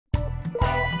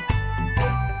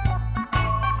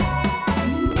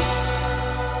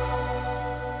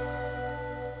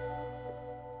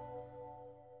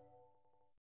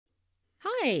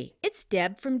Hi, it's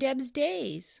Deb from Deb's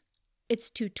Days. It's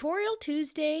Tutorial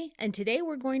Tuesday, and today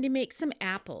we're going to make some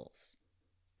apples.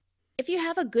 If you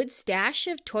have a good stash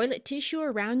of toilet tissue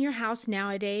around your house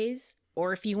nowadays,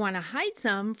 or if you want to hide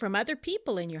some from other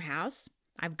people in your house,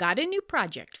 I've got a new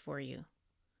project for you.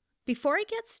 Before I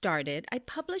get started, I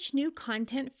publish new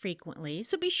content frequently,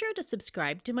 so be sure to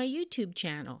subscribe to my YouTube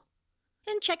channel.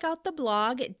 And check out the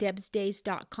blog at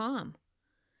debsdays.com.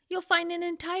 You'll find an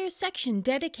entire section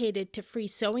dedicated to free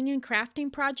sewing and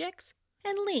crafting projects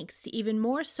and links to even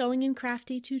more sewing and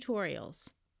crafty tutorials.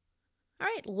 All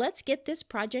right, let's get this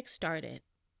project started.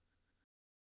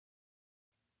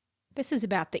 This is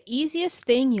about the easiest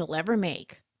thing you'll ever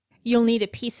make. You'll need a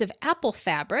piece of apple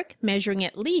fabric measuring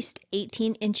at least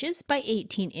 18 inches by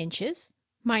 18 inches.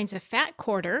 Mine's a fat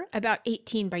quarter, about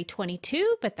 18 by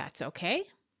 22, but that's okay.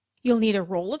 You'll need a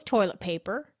roll of toilet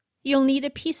paper. You'll need a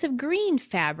piece of green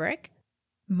fabric.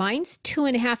 Mine's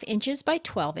 2.5 inches by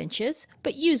 12 inches,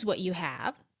 but use what you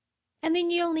have. And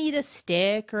then you'll need a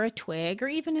stick or a twig or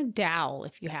even a dowel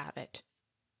if you have it.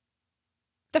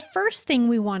 The first thing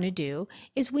we want to do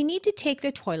is we need to take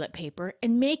the toilet paper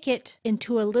and make it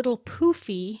into a little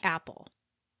poofy apple.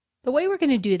 The way we're going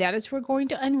to do that is we're going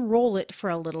to unroll it for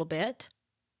a little bit,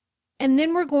 and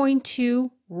then we're going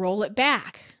to roll it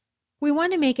back. We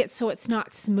want to make it so it's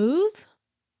not smooth,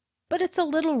 but it's a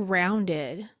little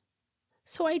rounded.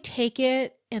 So I take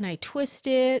it and I twist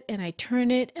it and I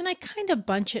turn it and I kind of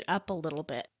bunch it up a little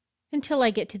bit until I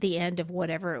get to the end of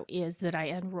whatever it is that I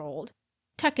unrolled.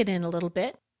 Tuck it in a little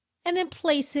bit and then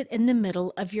place it in the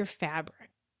middle of your fabric.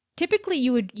 Typically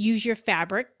you would use your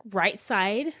fabric right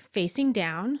side facing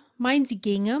down. Mine's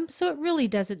gingham, so it really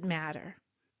doesn't matter.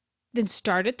 Then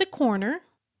start at the corner.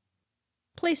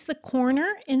 Place the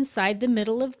corner inside the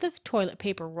middle of the toilet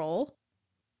paper roll.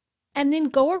 And then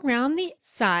go around the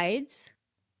sides,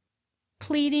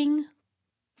 pleating,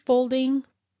 folding,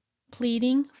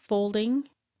 pleating, folding.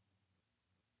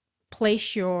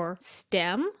 Place your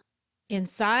stem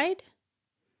inside.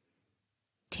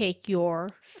 Take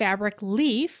your fabric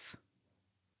leaf,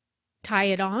 tie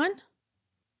it on,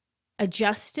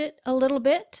 adjust it a little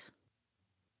bit,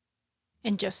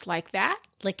 and just like that,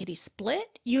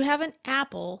 lickety-split, you have an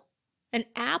apple. An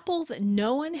apple that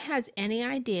no one has any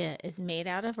idea is made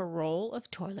out of a roll of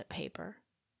toilet paper.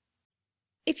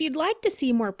 If you'd like to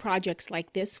see more projects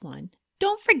like this one,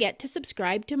 don't forget to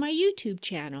subscribe to my YouTube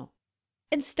channel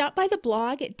and stop by the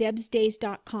blog at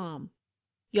debsdays.com.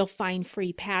 You'll find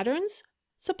free patterns,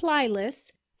 supply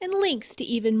lists, and links to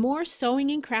even more sewing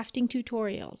and crafting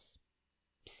tutorials.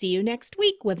 See you next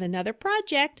week with another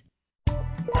project.